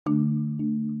Who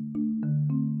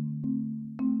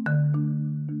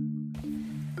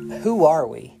are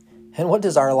we? And what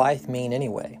does our life mean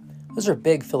anyway? Those are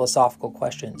big philosophical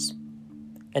questions.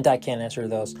 And I can't answer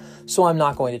those, so I'm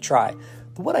not going to try.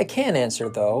 But what I can answer,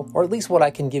 though, or at least what I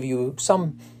can give you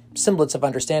some semblance of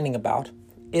understanding about,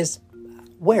 is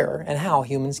where and how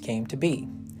humans came to be.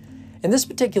 In this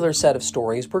particular set of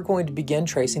stories, we're going to begin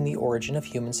tracing the origin of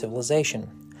human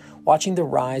civilization, watching the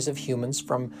rise of humans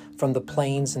from the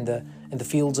plains and the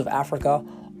fields of Africa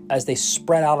as they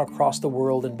spread out across the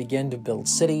world and begin to build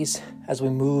cities as we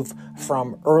move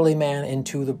from early man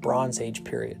into the Bronze Age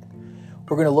period.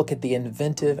 We're going to look at the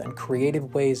inventive and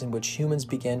creative ways in which humans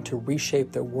begin to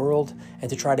reshape their world and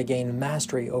to try to gain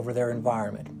mastery over their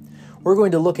environment. We're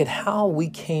going to look at how we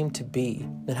came to be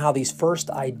and how these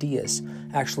first ideas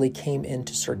actually came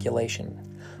into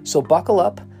circulation. So buckle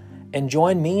up and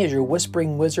join me as your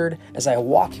whispering wizard as I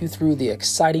walk you through the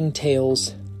exciting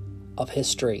tales of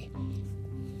history.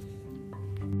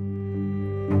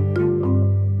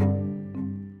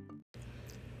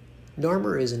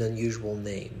 Narmer is an unusual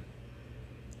name.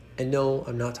 And no,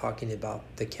 I'm not talking about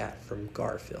the cat from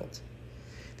Garfield.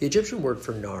 The Egyptian word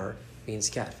for nar means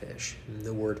catfish, and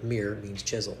the word mir means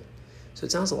chisel. So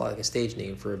it sounds a lot like a stage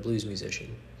name for a blues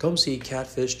musician. Come see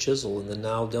Catfish Chisel in the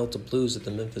Nile Delta Blues at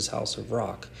the Memphis House of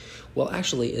Rock. Well,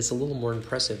 actually, it's a little more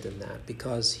impressive than that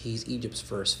because he's Egypt's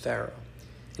first pharaoh.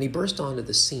 And he burst onto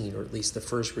the scene, or at least the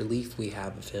first relief we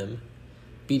have of him,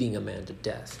 beating a man to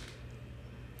death.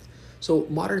 So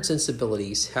modern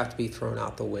sensibilities have to be thrown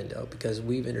out the window because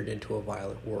we've entered into a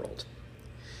violent world.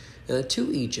 And the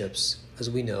two Egypts, as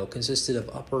we know, consisted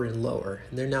of upper and lower,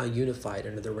 and they're now unified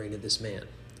under the reign of this man.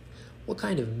 What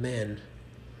kind of man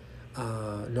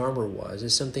Narmer was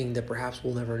is something that perhaps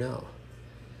we'll never know.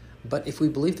 But if we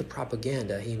believe the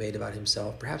propaganda he made about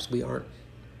himself, perhaps we aren't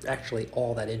actually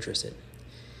all that interested.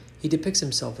 He depicts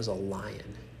himself as a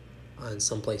lion, in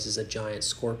some places a giant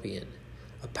scorpion,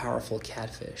 a powerful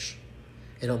catfish.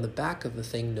 And on the back of the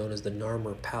thing known as the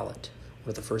Narmer palette, one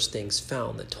of the first things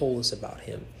found that told us about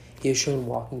him, he is shown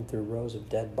walking through rows of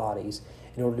dead bodies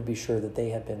in order to be sure that they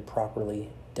have been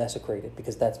properly desecrated,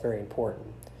 because that's very important.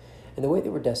 And the way they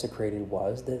were desecrated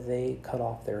was that they cut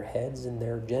off their heads and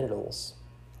their genitals,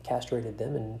 castrated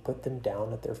them, and put them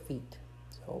down at their feet.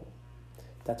 So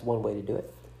that's one way to do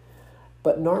it.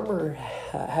 But Narmer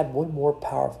had one more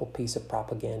powerful piece of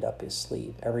propaganda up his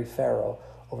sleeve. Every pharaoh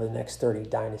over the next 30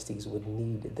 dynasties would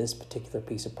need this particular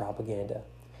piece of propaganda.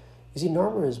 You see,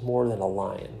 Narmer is more than a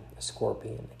lion, a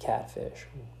scorpion, a catfish,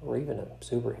 or even a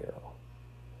superhero.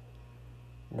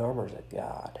 Narmer's a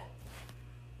god.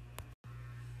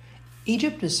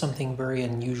 Egypt is something very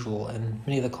unusual in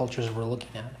many of the cultures we're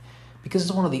looking at because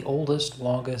it's one of the oldest,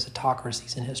 longest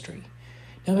autocracies in history.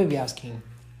 Now you may be asking,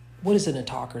 what is an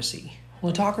autocracy?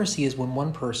 Well, autocracy is when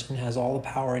one person has all the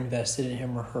power invested in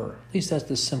him or her. At least that's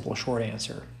the simple, short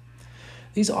answer.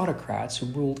 These autocrats who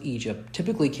ruled Egypt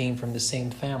typically came from the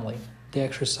same family. They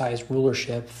exercised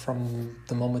rulership from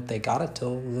the moment they got it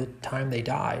till the time they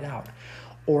died out.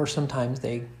 Or sometimes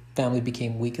the family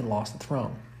became weak and lost the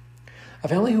throne. A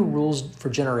family who rules for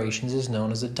generations is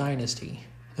known as a dynasty.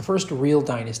 The first real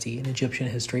dynasty in Egyptian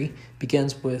history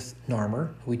begins with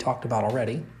Narmer, who we talked about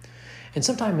already. And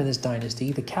sometime in this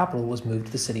dynasty, the capital was moved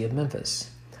to the city of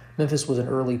Memphis. Memphis was an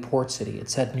early port city. It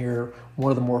sat near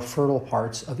one of the more fertile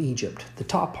parts of Egypt, the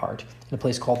top part, in a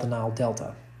place called the Nile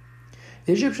Delta.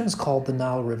 The Egyptians called the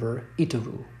Nile River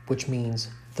Ituvu, which means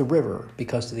the river,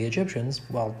 because to the Egyptians,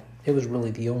 well, it was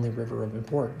really the only river of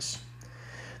importance.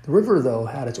 The river, though,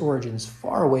 had its origins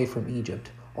far away from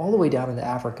Egypt, all the way down into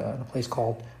Africa in a place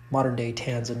called modern-day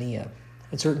Tanzania.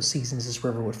 In certain seasons, this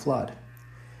river would flood.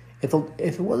 If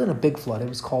it wasn't a big flood, it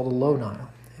was called a low Nile.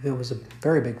 If it was a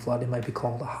very big flood, it might be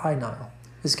called a high Nile.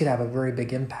 This could have a very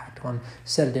big impact on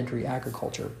sedentary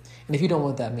agriculture. And if you don't know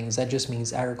what that means, that just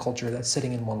means agriculture that's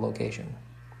sitting in one location.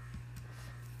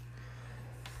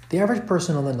 The average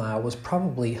person on the Nile was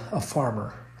probably a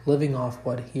farmer, living off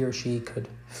what he or she could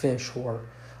fish or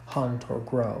hunt or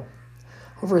grow.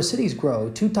 However, as cities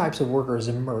grow, two types of workers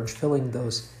emerge, filling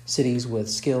those cities with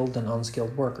skilled and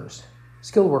unskilled workers.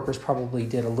 Skilled workers probably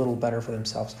did a little better for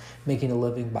themselves, making a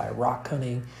living by rock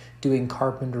cutting, doing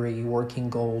carpentry, working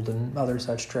gold, and other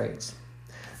such trades.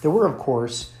 There were, of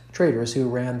course, traders who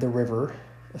ran the river,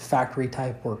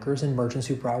 factory-type workers, and merchants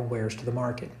who brought wares to the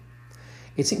market.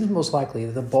 It seems most likely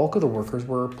that the bulk of the workers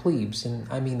were plebes,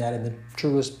 and I mean that in the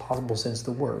truest possible sense of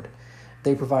the word.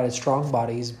 They provided strong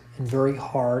bodies and very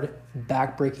hard,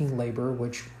 back-breaking labor,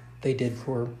 which they did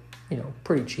for,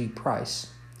 pretty cheap price.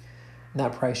 And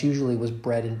that price usually was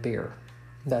bread and beer.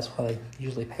 That's why they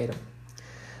usually paid them.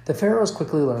 The pharaohs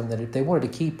quickly learned that if they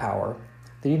wanted to keep power,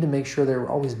 they needed to make sure they were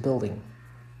always building,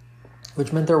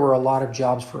 which meant there were a lot of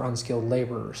jobs for unskilled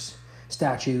laborers.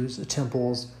 Statues,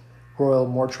 temples, royal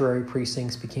mortuary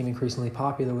precincts became increasingly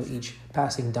popular with each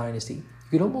passing dynasty.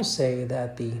 You could almost say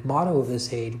that the motto of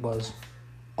this age was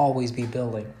always be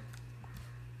building.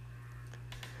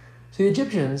 So the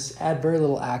Egyptians had very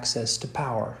little access to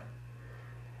power,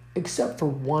 except for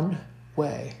one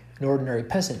way an ordinary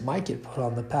peasant might get put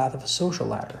on the path of a social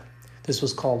ladder. This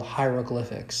was called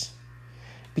hieroglyphics.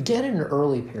 Began in an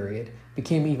early period,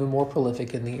 became even more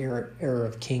prolific in the era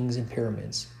of kings and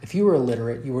pyramids. If you were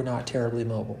illiterate, you were not terribly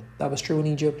mobile. That was true in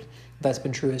Egypt, that's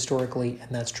been true historically,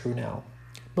 and that's true now.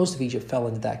 Most of Egypt fell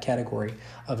into that category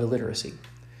of illiteracy.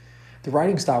 The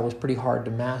writing style was pretty hard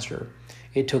to master.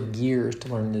 It took years to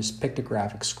learn this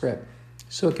pictographic script,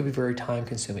 so it could be very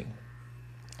time-consuming.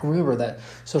 Remember that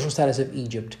social status of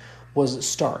Egypt was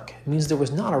stark. It means there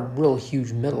was not a real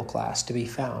huge middle class to be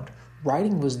found.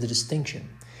 Writing was the distinction,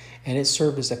 and it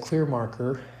served as a clear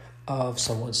marker of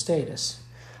someone's status.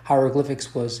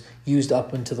 Hieroglyphics was used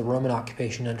up until the Roman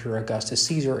occupation under Augustus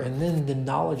Caesar, and then the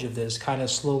knowledge of this kind of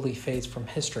slowly fades from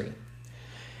history.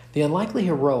 The unlikely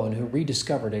heroine who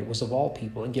rediscovered it was, of all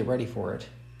people, and get ready for it,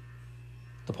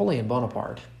 Napoleon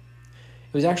Bonaparte.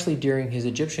 It was actually during his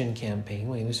Egyptian campaign,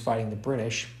 when he was fighting the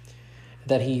British,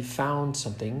 that he found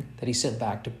something that he sent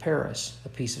back to Paris, a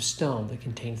piece of stone that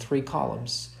contained 3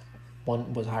 columns.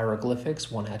 One was hieroglyphics,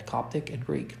 one had Coptic and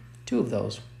Greek. 2 of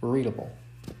those were readable.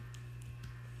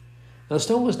 Now, the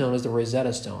stone was known as the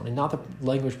Rosetta Stone, and not the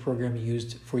language program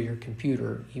used for your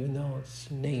computer, even though it's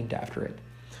named after it.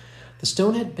 The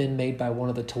stone had been made by one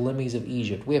of the Ptolemies of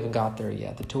Egypt. We haven't got there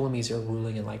yet. The Ptolemies are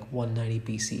ruling in like 190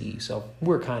 BCE, so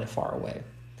we're kind of far away.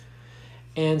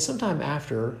 And sometime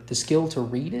after, the skill to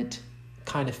read it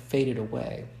kind of faded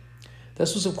away.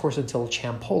 This was, of course, until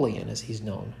Champollion, as he's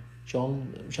known.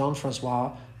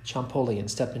 Jean-Francois Champollion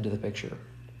stepped into the picture.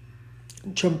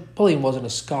 Champollion wasn't a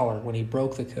scholar when he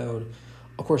broke the code.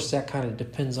 Of course, that kind of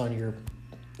depends on your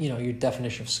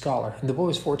definition of scholar. And the boy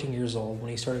was 14 years old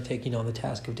when he started taking on the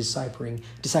task of deciphering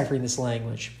this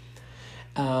language.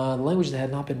 Language that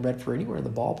had not been read for anywhere in the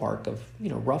ballpark of,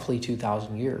 roughly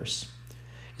 2,000 years.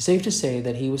 It's safe to say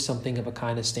that he was something of a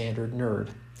kind of standard nerd.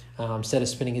 Instead of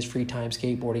spending his free time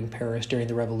skateboarding Paris during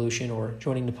the Revolution or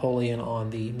joining Napoleon on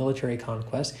the military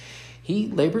conquest, he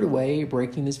labored away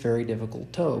breaking this very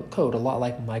difficult code, a lot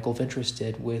like Michael Ventris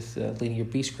did with Linear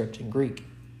B script in Greek.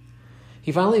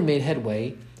 He finally made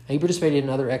headway. He participated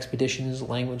in other expeditions,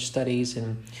 language studies,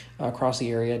 and across the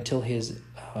area until his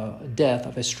death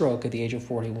of a stroke at the age of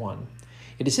 41.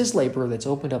 It is his labor that's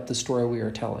opened up the story we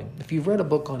are telling. If you've read a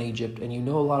book on Egypt and you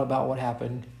know a lot about what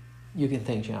happened, you can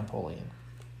thank Champollion.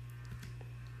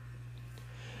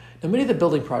 Now, many of the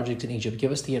building projects in Egypt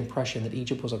give us the impression that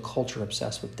Egypt was a culture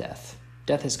obsessed with death.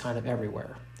 Death is kind of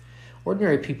everywhere.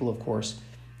 Ordinary people, of course,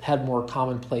 had more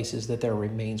common places that their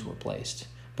remains were placed.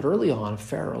 But early on,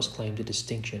 pharaohs claimed a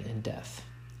distinction in death.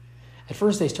 At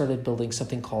first, they started building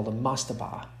something called a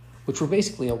mastaba, which were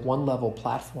basically a one-level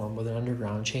platform with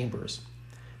underground chambers.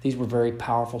 These were very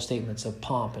powerful statements of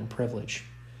pomp and privilege.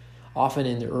 Often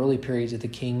in the early periods of the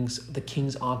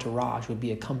king's entourage would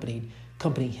be accompanying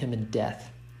him in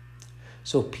death.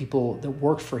 So people that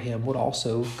worked for him would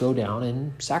also go down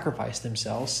and sacrifice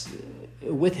themselves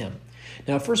with him.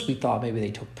 Now, at first we thought maybe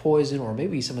they took poison or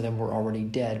maybe some of them were already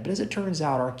dead. But as it turns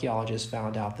out, archaeologists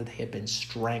found out that they had been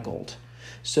strangled.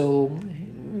 So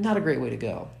not a great way to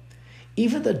go.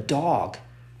 Even the dog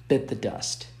bit the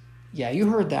dust. Yeah, you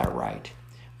heard that right.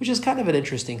 Which is kind of an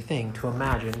interesting thing to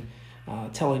imagine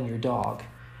telling your dog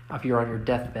if you're on your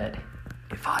deathbed,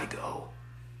 if I go,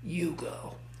 you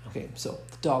go. Okay, so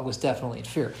the dog was definitely in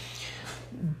fear.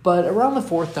 But around the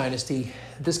 4th dynasty,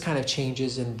 this kind of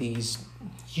changes and these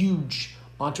huge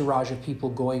entourage of people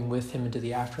going with him into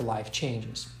the afterlife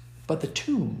changes. But the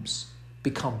tombs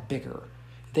become bigger.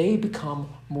 They become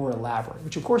more elaborate,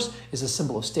 which of course is a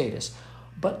symbol of status.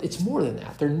 But it's more than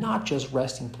that. They're not just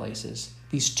resting places.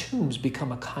 These tombs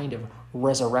become a kind of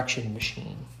resurrection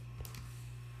machine.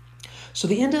 So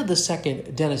the end of the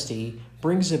 2nd dynasty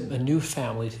brings a new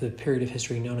family to the period of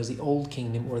history known as the Old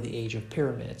Kingdom or the Age of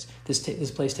Pyramids.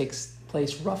 This place takes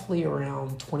place roughly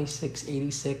around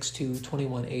 2686 to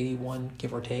 2181,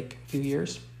 give or take a few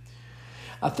years.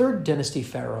 A 3rd dynasty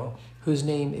pharaoh, whose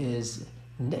name is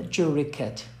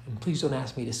Nefertiti, and please don't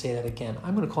ask me to say that again.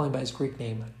 I'm going to call him by his Greek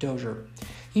name, Dozier.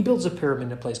 He builds a pyramid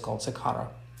in a place called Saqqara.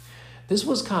 This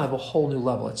was kind of a whole new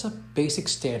level. It's a basic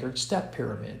standard step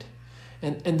pyramid.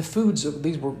 And the foods,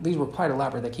 these were quite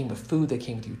elaborate. They came with food, they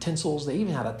came with utensils, they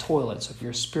even had a toilet. So if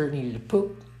your spirit needed to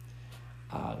poop,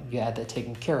 you had that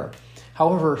taken care of.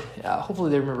 However,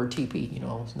 hopefully they remember TP.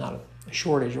 It's not a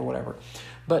shortage or whatever.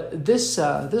 But this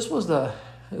was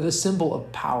the symbol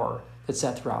of power that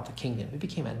sat throughout the kingdom. It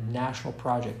became a national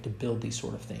project to build these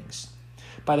sort of things.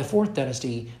 By the fourth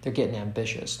dynasty, they're getting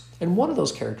ambitious. And one of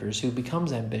those characters who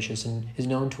becomes ambitious and is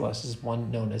known to us is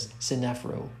one known as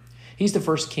Senefru. He's the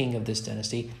first king of this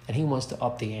dynasty, and he wants to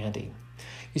up the ante.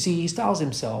 You see, he styles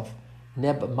himself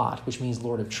Nebmat, which means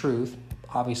Lord of Truth,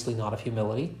 obviously not of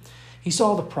humility. He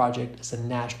saw the project as a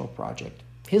national project.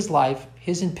 His life,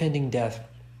 his impending death,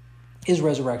 his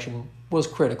resurrection was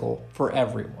critical for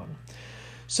everyone.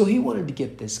 So he wanted to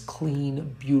get this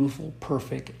clean, beautiful,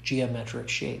 perfect, geometric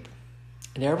shape.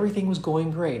 And everything was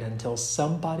going great until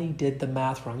somebody did the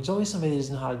math wrong. There's always somebody that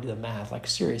doesn't know how to do the math. Like,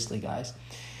 seriously, guys.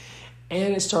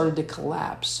 And it started to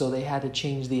collapse, so they had to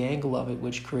change the angle of it,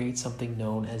 which creates something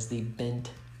known as the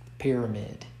bent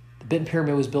pyramid. The bent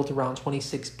pyramid was built around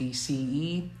 26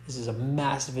 BCE. This is a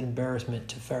massive embarrassment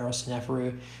to Pharaoh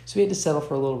Senefru, so he had to settle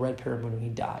for a little red pyramid when he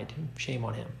died. Shame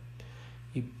on him.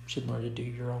 You should learn to do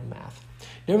your own math.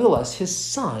 Nevertheless, his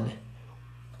son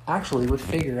actually would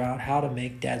figure out how to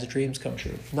make Dad's dreams come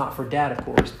true. Not for Dad, of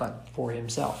course, but for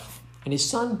himself. And his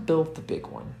son built the big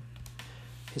one.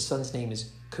 His son's name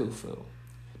is Khufu.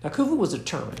 Now, Khufu was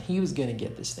determined. He was going to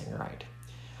get this thing right.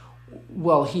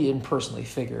 Well, he didn't personally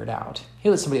figure it out. He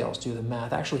let somebody else do the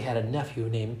math. Actually had a nephew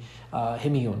named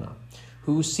Himiona,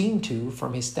 who seemed to,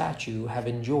 from his statue, have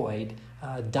enjoyed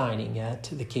dining at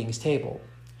the king's table.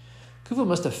 Khufu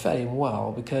must have fed him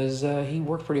well because he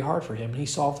worked pretty hard for him, and he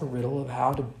solved the riddle of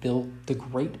how to build the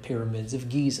great pyramids of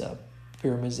Giza,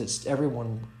 pyramids that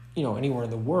everyone, anywhere in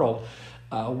the world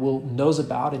knows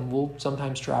about and will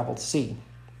sometimes travel to see.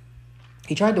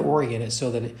 He tried to orient it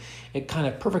so that it kind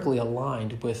of perfectly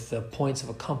aligned with the points of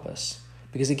a compass.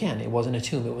 Because again, it wasn't a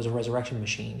tomb, it was a resurrection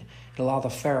machine. It allowed the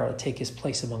pharaoh to take his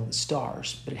place among the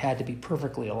stars, but it had to be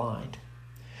perfectly aligned.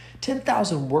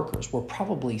 10,000 workers were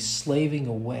probably slaving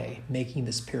away making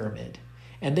this pyramid,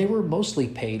 and they were mostly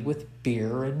paid with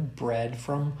beer and bread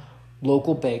from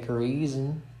local bakeries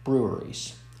and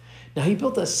breweries. Now, he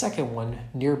built a second one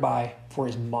nearby for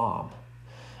his mom.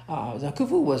 Now,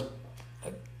 Khufu was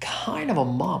kind of a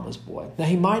mama's boy. Now,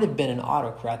 he might have been an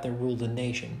autocrat that ruled a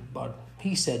nation, but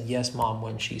he said yes, Mom,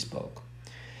 when she spoke.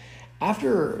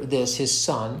 After this, his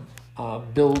son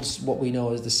builds what we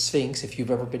know as the Sphinx. If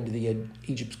you've ever been to the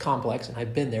Egypt complex, and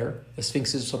I've been there, the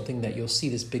Sphinx is something that you'll see,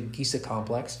 this big Giza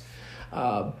complex.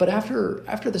 But after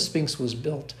the Sphinx was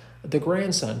built, the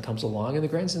grandson comes along, and the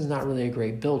grandson's not really a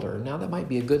great builder. Now, that might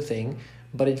be a good thing,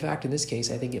 but in fact, in this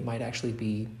case, I think it might actually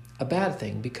be a bad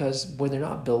thing, because when they're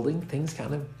not building, things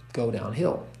kind of go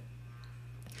downhill.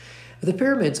 The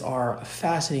pyramids are a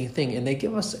fascinating thing, and they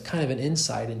give us kind of an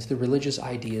insight into the religious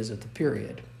ideas of the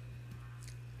period.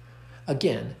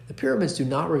 Again, the pyramids do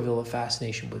not reveal a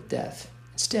fascination with death.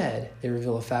 Instead, they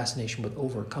reveal a fascination with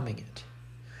overcoming it.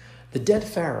 The dead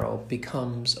pharaoh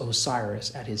becomes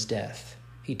Osiris at his death.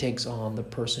 He takes on the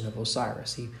person of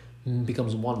Osiris. He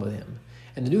becomes one with him.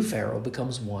 And the new pharaoh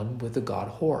becomes one with the god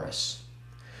Horus.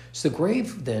 So the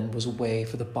grave then was a way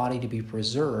for the body to be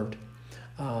preserved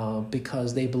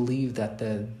because they believed that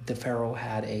the pharaoh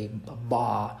had a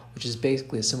ba, which is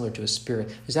basically similar to a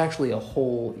spirit. There's actually a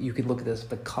whole, you can look at this,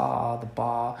 the ka, the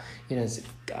ba, it's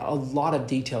a lot of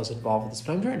details involved with this,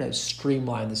 but I'm trying to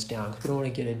streamline this down because we don't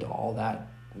want to get into all that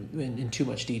in too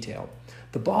much detail.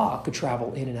 The ba could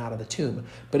travel in and out of the tomb,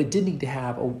 but it did need to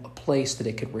have a place that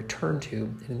it could return to,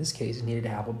 and in this case, it needed to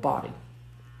have a body.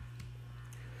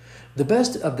 The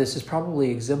best of this is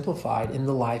probably exemplified in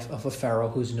the life of a pharaoh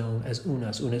who's known as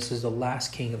Unas. Unas is the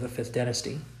last king of the 5th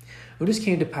dynasty. Unas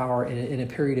came to power in a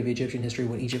period of Egyptian history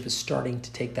when Egypt is starting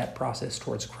to take that process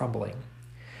towards crumbling.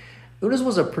 Unas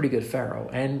was a pretty good pharaoh,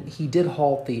 and he did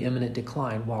halt the imminent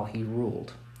decline while he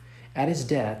ruled. At his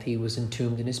death, he was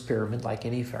entombed in his pyramid like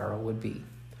any pharaoh would be.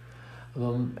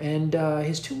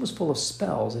 His tomb was full of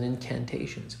spells and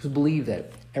incantations. It was believed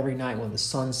that every night when the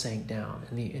sun sank down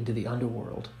into the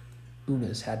underworld,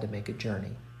 Unas had to make a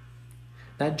journey.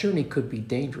 That journey could be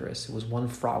dangerous. It was one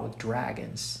fraught with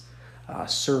dragons,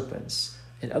 serpents,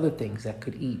 and other things that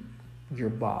could eat your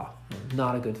ba.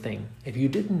 Not a good thing. If you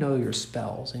didn't know your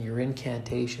spells and your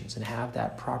incantations and have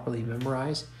that properly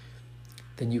memorized,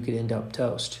 then you could end up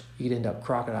toast. You could end up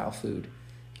crocodile food.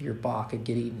 Your ba could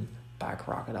get eaten by a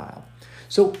crocodile.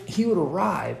 So he would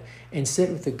arrive and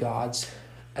sit with the gods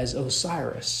as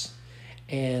Osiris,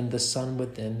 and the sun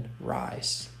would then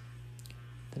rise.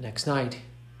 The next night,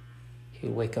 he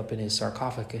would wake up in his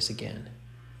sarcophagus again,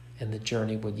 and the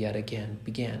journey would yet again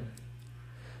begin.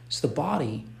 So the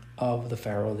body of the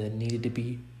pharaoh then needed to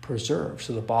be preserved,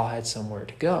 so the ba had somewhere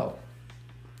to go.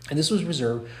 And this was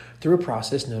preserved through a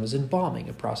process known as embalming,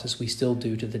 a process we still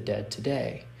do to the dead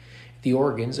today. The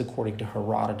organs, according to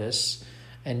Herodotus,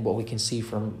 and what we can see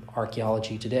from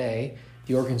archaeology today,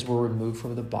 the organs were removed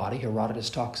from the body. Herodotus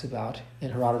talks about,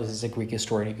 and Herodotus is a Greek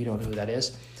historian, if you don't know who that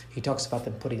is. He talks about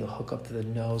them putting a hook up to the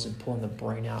nose and pulling the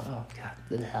brain out. Oh,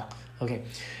 God. Okay.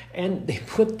 And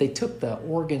they took the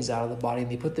organs out of the body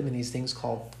and they put them in these things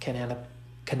called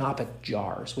canopic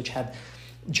jars, which had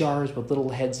jars with little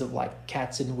heads of like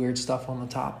cats and weird stuff on the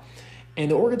top.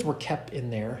 And the organs were kept in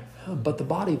there, but the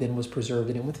body then was preserved,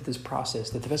 and it went through this process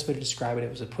that the best way to describe it, it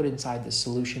was put inside the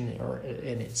solution,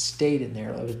 and it stayed in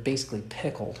there. It was basically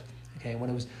pickled. Okay, when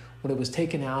it was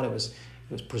taken out, it was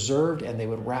preserved, and they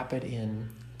would wrap it in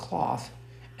cloth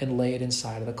and lay it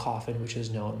inside of the coffin, which is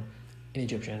known in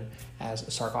Egyptian as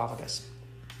a sarcophagus.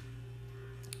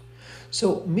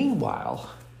 So meanwhile,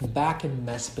 back in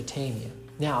Mesopotamia,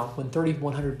 now when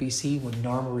 3100 BC, when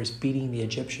Narmer is beating the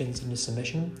Egyptians into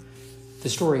submission, the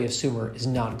story of Sumer is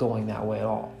not going that way at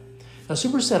all. Now,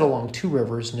 Sumer sat along two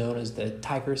rivers known as the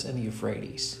Tigris and the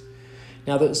Euphrates.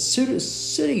 Now, the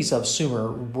cities of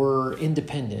Sumer were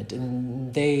independent,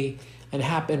 and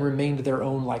remained their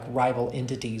own like rival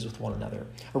entities with one another.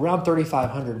 Around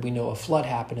 3500, we know a flood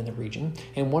happened in the region,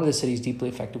 and one of the cities deeply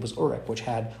affected was Uruk, which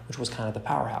was kind of the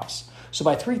powerhouse. So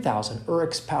by 3000,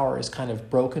 Uruk's power is kind of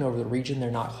broken over the region.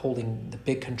 They're not holding the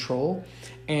big control,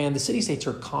 and the city-states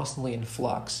are constantly in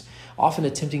flux, often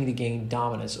attempting to gain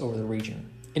dominance over the region.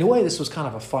 In a way, this was kind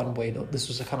of a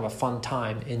fun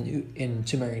time in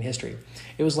Sumerian history.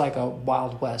 It was like a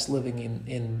Wild West living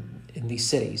in these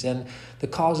cities. And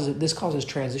this causes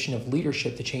transition of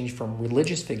leadership to change from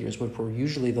religious figures, which were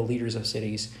usually the leaders of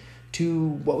cities, to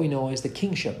what we know as the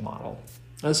kingship model.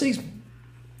 Now, the cities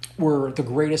were the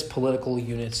greatest political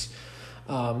units.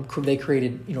 They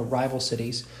created, rival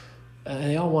cities.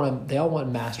 And they all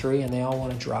want mastery, and they all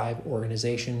want to drive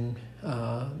organization.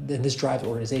 And this drives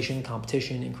organization,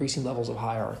 competition, increasing levels of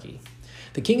hierarchy.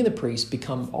 The king and the priest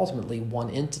become ultimately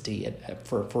one entity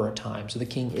for a time. So the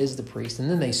king is the priest, and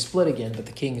then they split again, but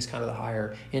the king is kind of the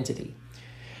higher entity.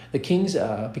 The kings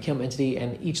become entity,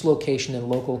 and each location and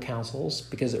local councils,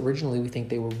 because originally we think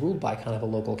they were ruled by kind of a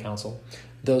local council,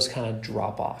 those kind of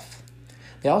drop off.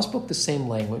 They all spoke the same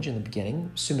language in the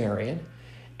beginning, Sumerian,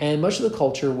 and much of the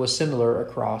culture was similar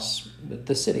across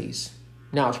the cities.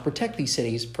 Now, to protect these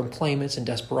cities from claimants and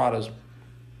desperados,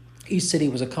 each city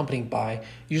was accompanied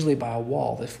usually by a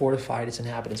wall that fortified its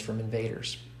inhabitants from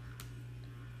invaders.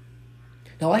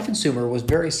 Now, life in Sumer was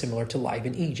very similar to life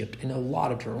in Egypt in a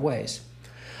lot of different ways.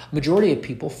 A majority of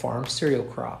people farmed cereal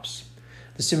crops.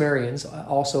 The Sumerians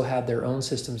also had their own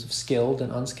systems of skilled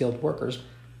and unskilled workers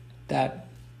that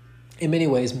in many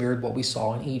ways mirrored what we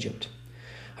saw in Egypt.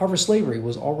 However, slavery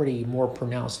was already more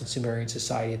pronounced in Sumerian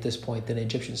society at this point than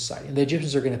Egyptian society. And the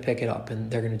Egyptians are going to pick it up, and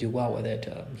they're going to do well with it.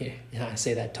 I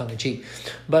say that tongue-in-cheek.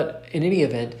 But in any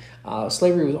event,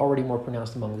 slavery was already more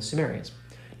pronounced among the Sumerians.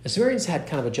 The Sumerians had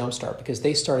kind of a jump start because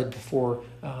they started before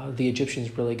the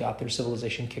Egyptians really got their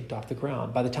civilization kicked off the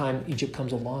ground. By the time Egypt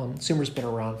comes along, Sumer's been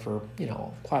around for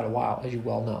quite a while, as you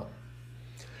well know.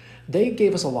 They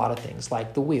gave us a lot of things,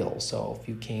 like the wheel. So if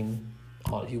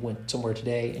you went somewhere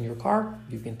today in your car,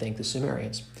 you can thank the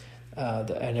Sumerians.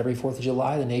 And every 4th of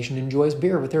July, the nation enjoys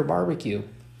beer with their barbecue.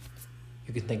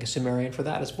 You can thank a Sumerian for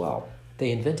that as well.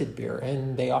 They invented beer,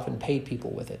 and they often paid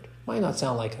people with it. Might not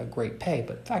sound like a great pay,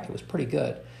 but in fact, it was pretty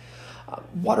good.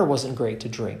 Water wasn't great to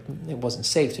drink. It wasn't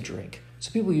safe to drink,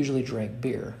 so people usually drank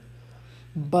beer.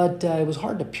 But it was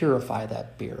hard to purify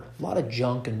that beer. A lot of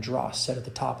junk and dross sat at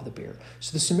the top of the beer.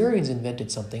 So the Sumerians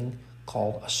invented something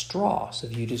called a straw. So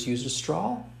if you just used a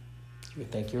straw, you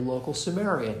would thank your local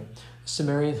Sumerian.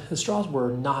 The straws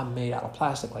were not made out of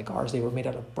plastic like ours. They were made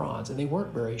out of bronze, and they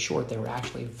weren't very short. They were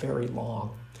actually very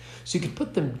long. So you could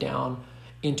put them down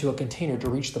into a container to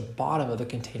reach the bottom of the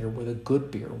container where the good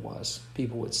beer was.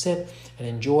 People would sit and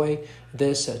enjoy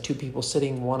this, two people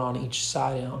sitting one on each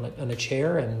side on a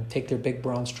chair, and take their big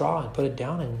bronze straw and put it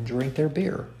down and drink their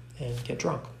beer and get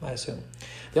drunk, I assume.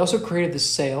 They also created the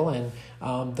sail, and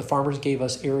the farmers gave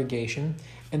us irrigation,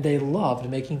 and they loved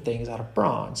making things out of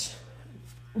bronze.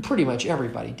 Pretty much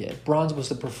everybody did. Bronze was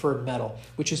the preferred metal,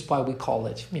 which is why we call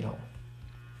it,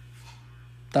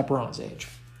 the Bronze Age.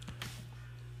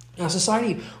 Now,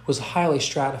 society was highly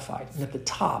stratified, and at the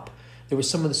top, there was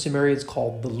some of the Sumerians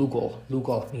called the Lugal.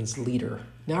 Lugal means leader.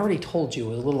 Now, I already told you it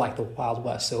was a little like the Wild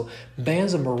West, so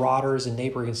bands of marauders in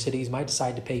neighboring cities might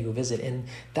decide to pay you a visit, and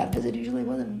that visit usually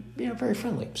wasn't very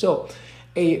friendly. So,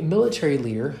 a military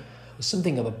leader,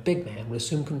 something of a big man, would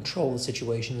assume control of the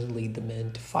situations and lead the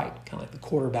men to fight, kind of like the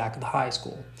quarterback of the high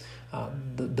school.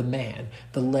 the man,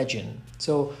 the legend.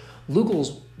 So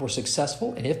Lugals were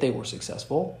successful, and if they were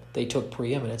successful, they took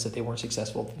preeminence. If they weren't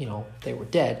successful, they were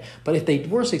dead. But if they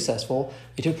were successful,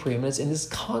 they took preeminence, and this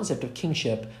concept of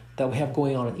kingship that we have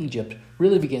going on in Egypt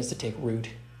really begins to take root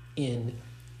in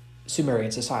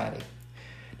Sumerian society.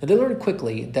 Now, they learned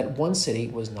quickly that one city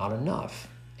was not enough,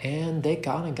 and they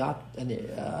got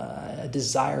a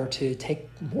desire to take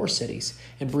more cities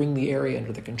and bring the area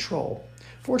under their control.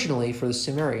 Fortunately for the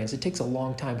Sumerians, it takes a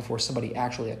long time before somebody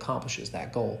actually accomplishes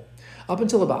that goal. Up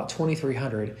until about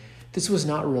 2300, this was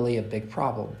not really a big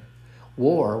problem.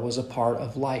 War was a part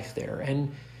of life there,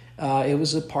 and it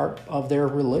was a part of their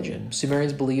religion.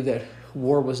 Sumerians believed that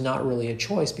war was not really a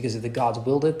choice because if the gods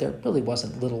willed it, there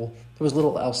was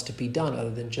little else to be done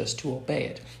other than just to obey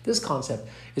it. This concept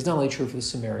is not only true for the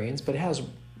Sumerians, but it has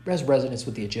resonance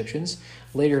with the Egyptians.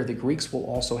 Later, the Greeks will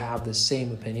also have the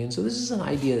same opinion. So this is an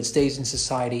idea that stays in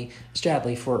society,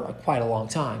 sadly, for quite a long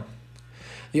time.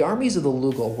 The armies of the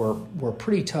Lugal were a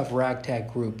pretty tough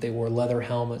ragtag group. They wore leather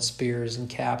helmets, spears, and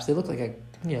caps. They looked like a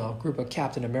group of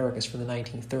Captain Americas from the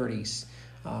 1930s,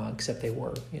 except they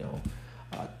wore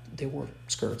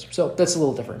skirts. So that's a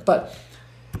little different. But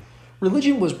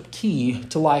religion was key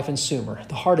to life in Sumer.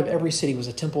 The heart of every city was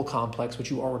a temple complex,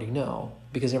 which you already know,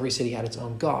 because every city had its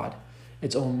own god,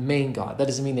 its own main god. That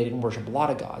doesn't mean they didn't worship a lot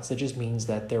of gods. That just means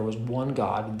that there was one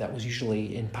god that was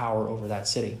usually in power over that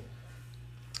city.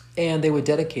 And they would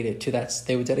dedicate it to that.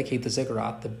 They would dedicate the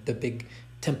ziggurat, the big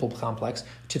temple complex,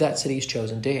 to that city's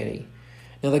chosen deity.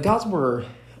 Now, the gods were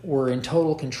in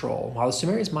total control. While the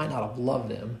Sumerians might not have loved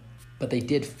them, but they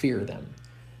did fear them.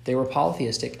 They were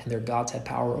polytheistic, and their gods had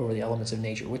power over the elements of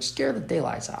nature, which scared the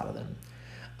daylights out of them.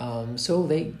 So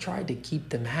they tried to keep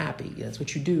them happy. That's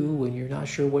what you do when you're not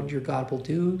sure what your god will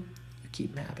do. You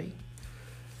keep them happy.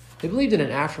 They believed in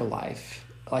an afterlife,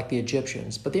 like the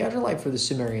Egyptians, but the afterlife for the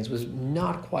Sumerians was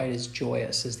not quite as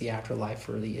joyous as the afterlife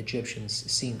for the Egyptians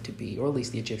seemed to be, or at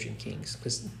least the Egyptian kings,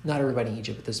 because not everybody in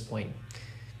Egypt at this point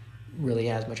really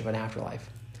has much of an afterlife.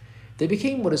 They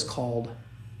became what is called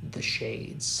the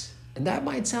Shades. And that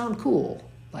might sound cool,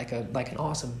 like an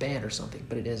awesome band or something,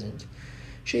 but it isn't.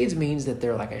 Shades means that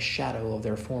they're like a shadow of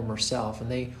their former self, and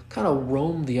they kind of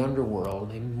roam the underworld,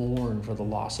 and they mourn for the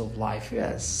loss of life. Yeah,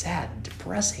 it's sad,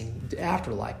 depressing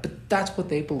afterlife, but that's what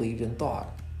they believed and thought.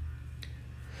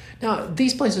 Now,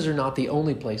 these places are not the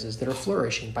only places that are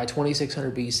flourishing. By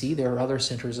 2600 BC, there are other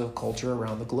centers of culture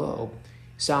around the globe.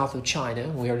 South of China,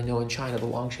 we already know in China the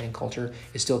Longshan culture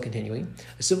is still continuing.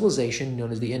 A civilization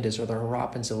known as the Indus or the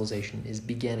Harappan civilization is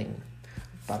beginning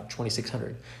about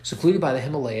 2600. Secluded by the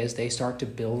Himalayas, they start to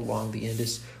build along the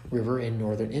Indus River in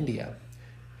northern India.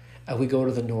 We go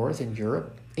to the north in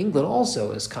Europe. England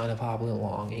also is kind of hobbling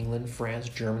along. England, France,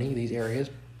 Germany, these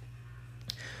areas.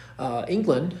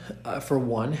 England, for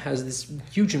one, has this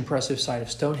huge impressive site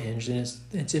of Stonehenge, and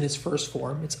it's in its first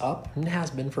form. It's up, and it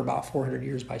has been for about 400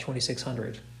 years by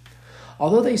 2600.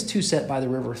 Although these two set by the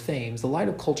river Thames, the light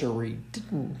of culture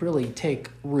didn't really take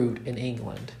root in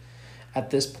England at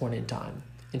this point in time.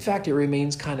 In fact, it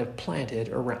remains kind of planted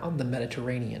around the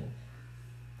Mediterranean.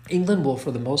 England will,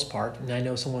 for the most part, and I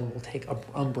know someone will take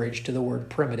umbrage to the word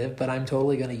primitive, but I'm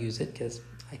totally going to use it because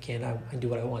I do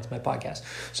what I want. It's my podcast.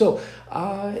 So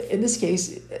in this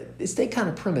case, it stayed kind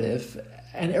of primitive,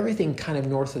 and everything kind of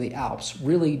north of the Alps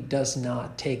really does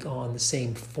not take on the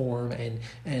same form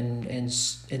and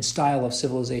style of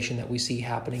civilization that we see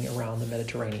happening around the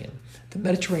Mediterranean. The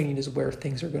Mediterranean is where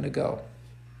things are going to go.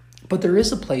 But there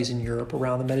is a place in Europe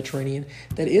around the Mediterranean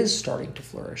that is starting to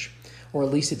flourish, or at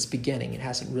least it's beginning. It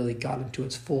hasn't really gotten to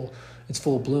its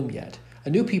full bloom yet. A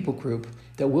new people group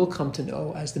that we'll come to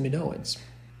know as the Minoans.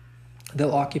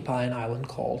 They'll occupy an island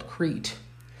called Crete.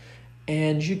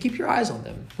 And you keep your eyes on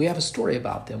them. We have a story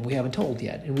about them we haven't told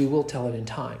yet, and we will tell it in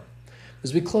time.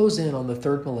 As we close in on the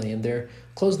third millennium, there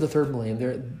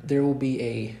will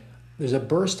be there's a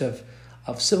burst of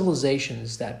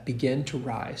civilizations that begin to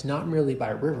rise, not merely by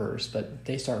rivers, but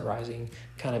they start rising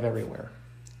kind of everywhere.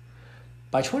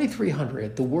 By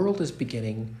 2300, the world is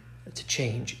beginning to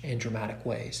change in dramatic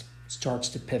ways. It starts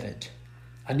to pivot.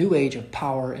 A new age of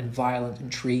power and violent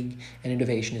intrigue and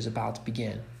innovation is about to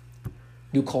begin.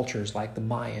 New cultures like the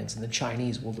Mayans and the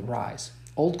Chinese will rise.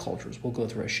 Old cultures will go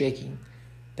through a shaking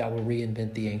that will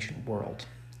reinvent the ancient world.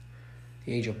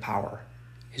 The age of power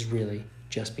is really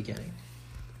just beginning.